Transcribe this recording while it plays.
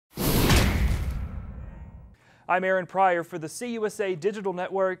I'm Aaron Pryor for the CUSA Digital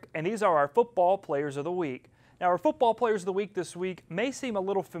Network, and these are our Football Players of the Week. Now, our Football Players of the Week this week may seem a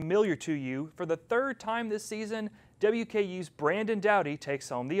little familiar to you. For the third time this season, WKU's Brandon Dowdy takes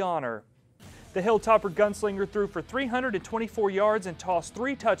home the honor. The Hilltopper gunslinger threw for 324 yards and tossed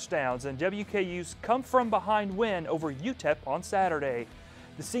 3 touchdowns in WKU's come-from-behind win over UTEP on Saturday.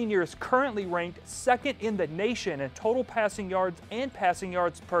 The senior is currently ranked second in the nation in total passing yards and passing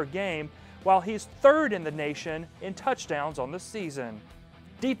yards per game, while he's third in the nation in touchdowns on the season.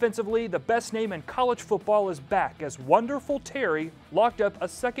 Defensively, the best name in college football is back as Wonderful Terry locked up a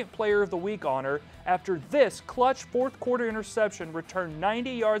second Player of the Week honor after this clutch fourth quarter interception returned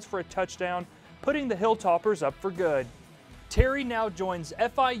 90 yards for a touchdown, putting the Hilltoppers up for good. Terry now joins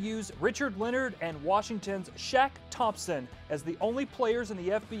FIU's Richard Leonard and Washington's Shaq Thompson as the only players in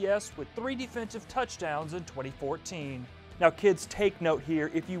the FBS with 3 defensive touchdowns in 2014. Now kids, take note here.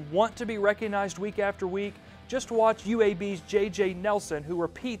 If you want to be recognized week after week, just watch UAB's J.J. Nelson, who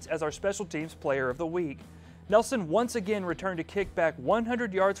repeats as our Special Teams Player of the Week. Nelson once again returned a kickback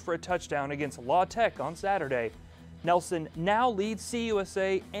 100 yards for a touchdown against La Tech on Saturday. Nelson now leads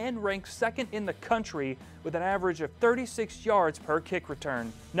CUSA and ranks second in the country with an average of 36 yards per kick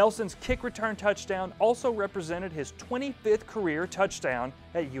return. Nelson's kick return touchdown also represented his 25th career touchdown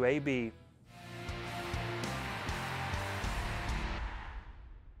at UAB.